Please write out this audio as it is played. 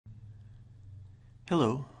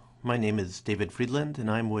Hello, my name is David Friedland and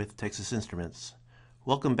I'm with Texas Instruments.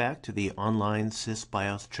 Welcome back to the online SYS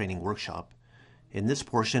BIOS training workshop. In this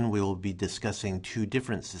portion we will be discussing two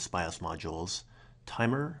different SYS BIOS modules,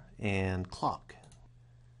 timer and clock.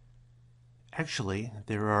 Actually,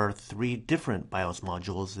 there are three different BIOS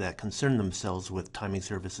modules that concern themselves with timing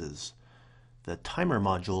services. The timer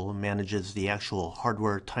module manages the actual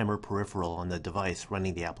hardware timer peripheral on the device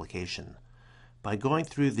running the application. By going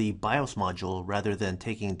through the BIOS module rather than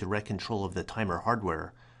taking direct control of the timer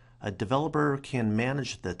hardware, a developer can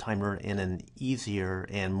manage the timer in an easier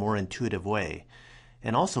and more intuitive way,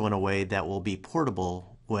 and also in a way that will be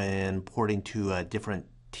portable when porting to a different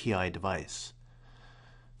TI device.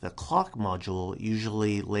 The clock module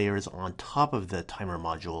usually layers on top of the timer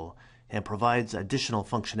module and provides additional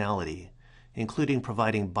functionality, including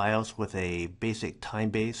providing BIOS with a basic time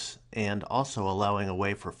base and also allowing a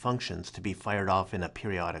way for functions to be fired off in a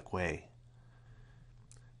periodic way.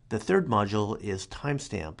 The third module is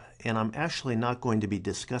timestamp, and I'm actually not going to be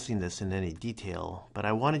discussing this in any detail, but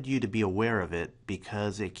I wanted you to be aware of it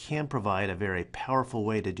because it can provide a very powerful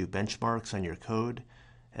way to do benchmarks on your code,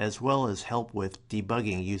 as well as help with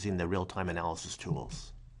debugging using the real-time analysis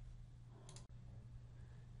tools.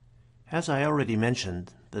 As I already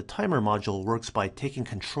mentioned, the timer module works by taking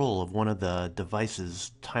control of one of the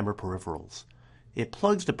device's timer peripherals. It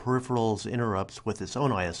plugs the peripheral's interrupts with its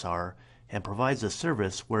own ISR and provides a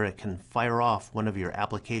service where it can fire off one of your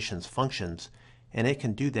application's functions, and it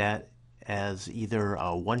can do that as either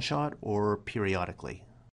a one-shot or periodically.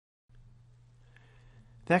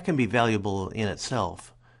 That can be valuable in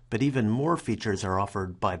itself, but even more features are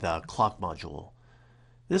offered by the clock module.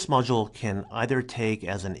 This module can either take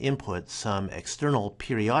as an input some external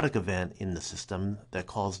periodic event in the system that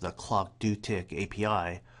calls the clock do tick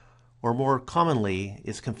API, or more commonly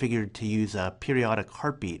is configured to use a periodic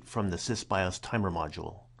heartbeat from the SYS BIOS timer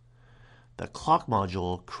module. The clock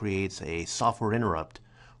module creates a software interrupt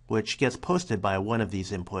which gets posted by one of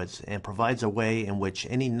these inputs and provides a way in which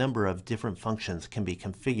any number of different functions can be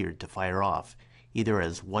configured to fire off, either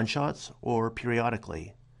as one-shots or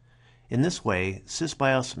periodically. In this way, SYS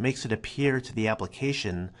BIOS makes it appear to the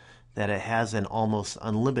application that it has an almost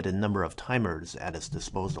unlimited number of timers at its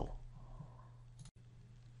disposal.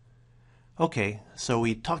 Okay, so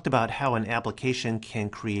we talked about how an application can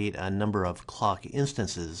create a number of clock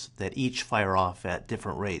instances that each fire off at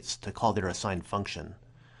different rates to call their assigned function.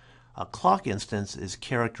 A clock instance is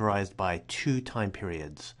characterized by two time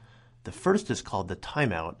periods. The first is called the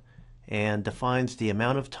timeout, and defines the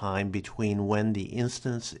amount of time between when the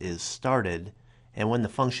instance is started and when the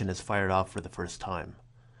function is fired off for the first time.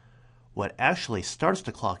 What actually starts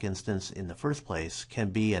the clock instance in the first place can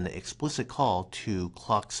be an explicit call to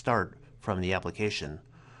clock start from the application,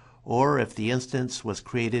 or if the instance was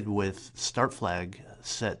created with start flag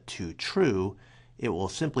set to true, it will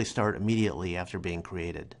simply start immediately after being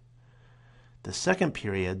created. The second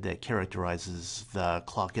period that characterizes the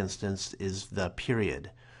clock instance is the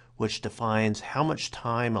period, which defines how much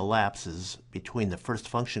time elapses between the first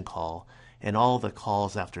function call and all the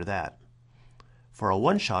calls after that. For a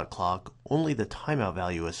one-shot clock, only the timeout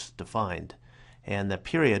value is defined, and the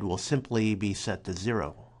period will simply be set to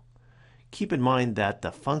 0. Keep in mind that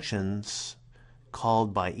the functions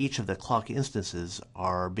called by each of the clock instances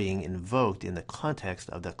are being invoked in the context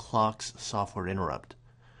of the clock's software interrupt.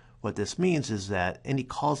 What this means is that any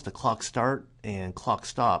calls to clock start and clock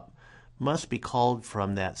stop must be called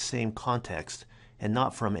from that same context and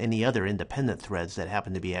not from any other independent threads that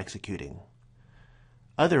happen to be executing.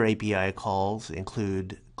 Other API calls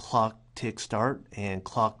include clock tick start and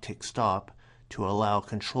clock tick stop to allow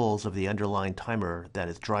controls of the underlying timer that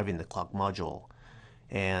is driving the clock module,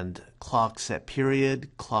 and clock set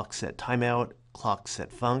period, clock set timeout, clock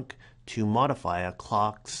set func to modify a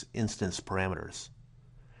clock's instance parameters.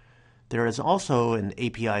 There is also an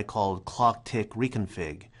API called clock tick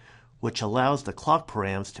reconfig, which allows the clock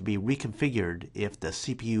params to be reconfigured if the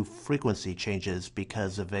CPU frequency changes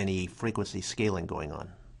because of any frequency scaling going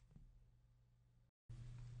on.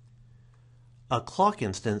 A clock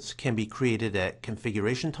instance can be created at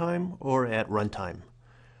configuration time or at runtime.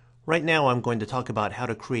 Right now I'm going to talk about how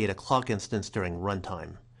to create a clock instance during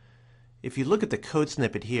runtime. If you look at the code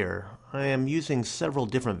snippet here, I am using several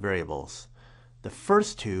different variables. The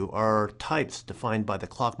first two are types defined by the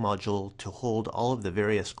clock module to hold all of the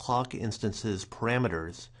various clock instances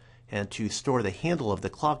parameters and to store the handle of the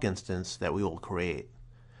clock instance that we will create.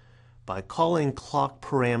 By calling clock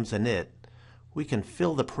params init, we can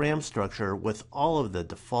fill the param structure with all of the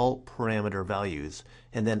default parameter values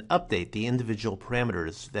and then update the individual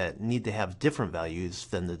parameters that need to have different values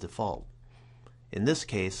than the default. In this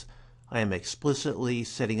case, I am explicitly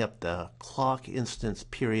setting up the clock instance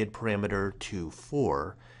period parameter to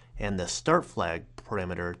 4 and the start flag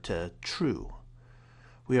parameter to true.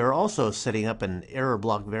 We are also setting up an error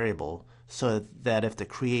block variable so that if the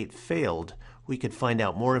create failed, we could find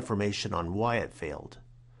out more information on why it failed.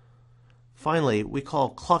 Finally, we call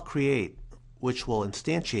clock create, which will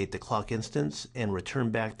instantiate the clock instance and return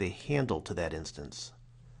back the handle to that instance.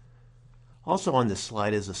 Also on this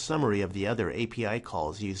slide is a summary of the other API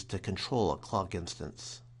calls used to control a clock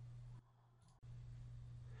instance.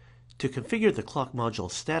 To configure the clock module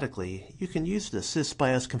statically, you can use the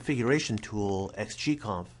SYS-BIOS configuration tool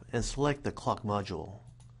xgconf and select the clock module.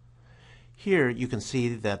 Here you can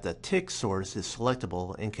see that the tick source is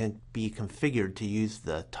selectable and can be configured to use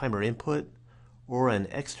the timer input or an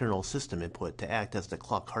external system input to act as the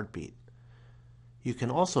clock heartbeat. You can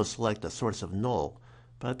also select a source of null,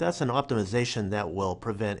 but that's an optimization that will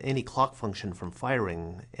prevent any clock function from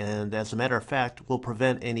firing, and as a matter of fact will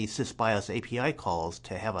prevent any SYS-BIOS API calls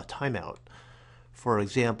to have a timeout. For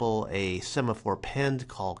example, a semaphore pend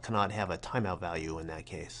call cannot have a timeout value in that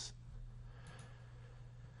case.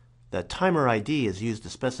 The timer ID is used to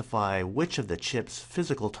specify which of the chip's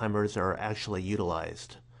physical timers are actually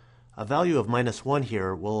utilized. A value of -1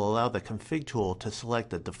 here will allow the config tool to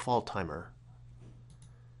select the default timer.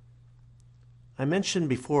 I mentioned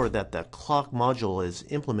before that the clock module is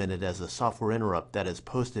implemented as a software interrupt that is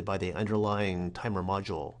posted by the underlying timer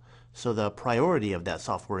module, so the priority of that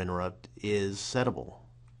software interrupt is settable.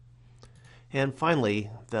 And finally,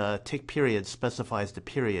 the tick period specifies the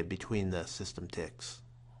period between the system ticks.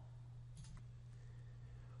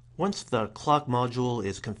 Once the clock module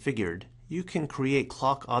is configured, you can create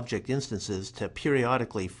clock object instances to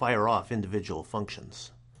periodically fire off individual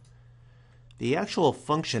functions. The actual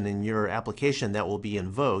function in your application that will be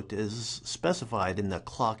invoked is specified in the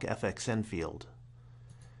clock fxn field.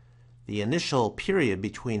 The initial period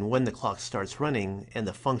between when the clock starts running and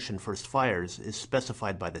the function first fires is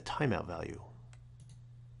specified by the timeout value.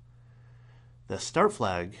 The start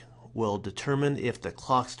flag will determine if the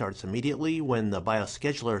clock starts immediately when the BIOS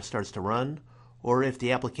scheduler starts to run, or if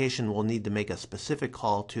the application will need to make a specific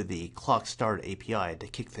call to the clock start API to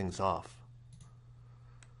kick things off.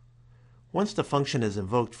 Once the function is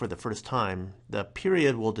invoked for the first time, the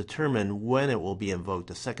period will determine when it will be invoked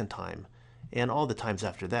a second time, and all the times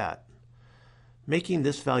after that. Making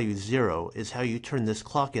this value 0 is how you turn this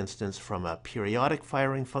clock instance from a periodic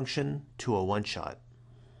firing function to a one-shot.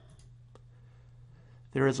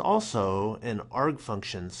 There is also an arg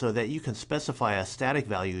function so that you can specify a static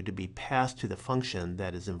value to be passed to the function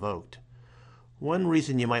that is invoked. One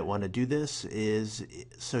reason you might want to do this is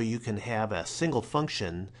so you can have a single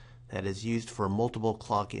function that is used for multiple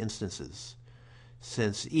clock instances.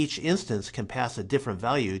 Since each instance can pass a different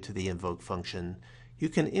value to the invoked function, you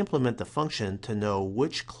can implement the function to know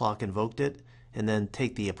which clock invoked it and then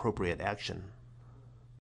take the appropriate action.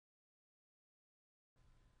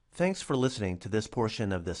 Thanks for listening to this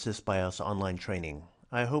portion of the SYS-BIOS online training.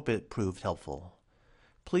 I hope it proved helpful.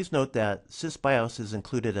 Please note that SYS-BIOS is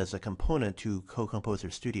included as a component to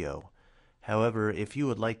CoComposer Studio. However, if you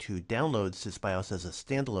would like to download SYS-BIOS as a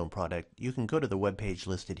standalone product, you can go to the webpage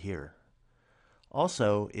listed here.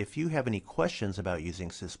 Also, if you have any questions about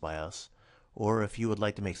using SYS-BIOS, or if you would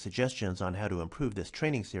like to make suggestions on how to improve this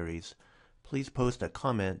training series, please post a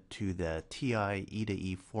comment to the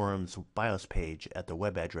TI-E2E Forums BIOS page at the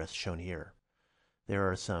web address shown here.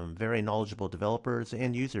 There are some very knowledgeable developers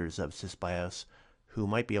and users of SYS-BIOS who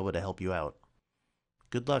might be able to help you out.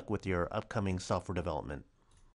 Good luck with your upcoming software development.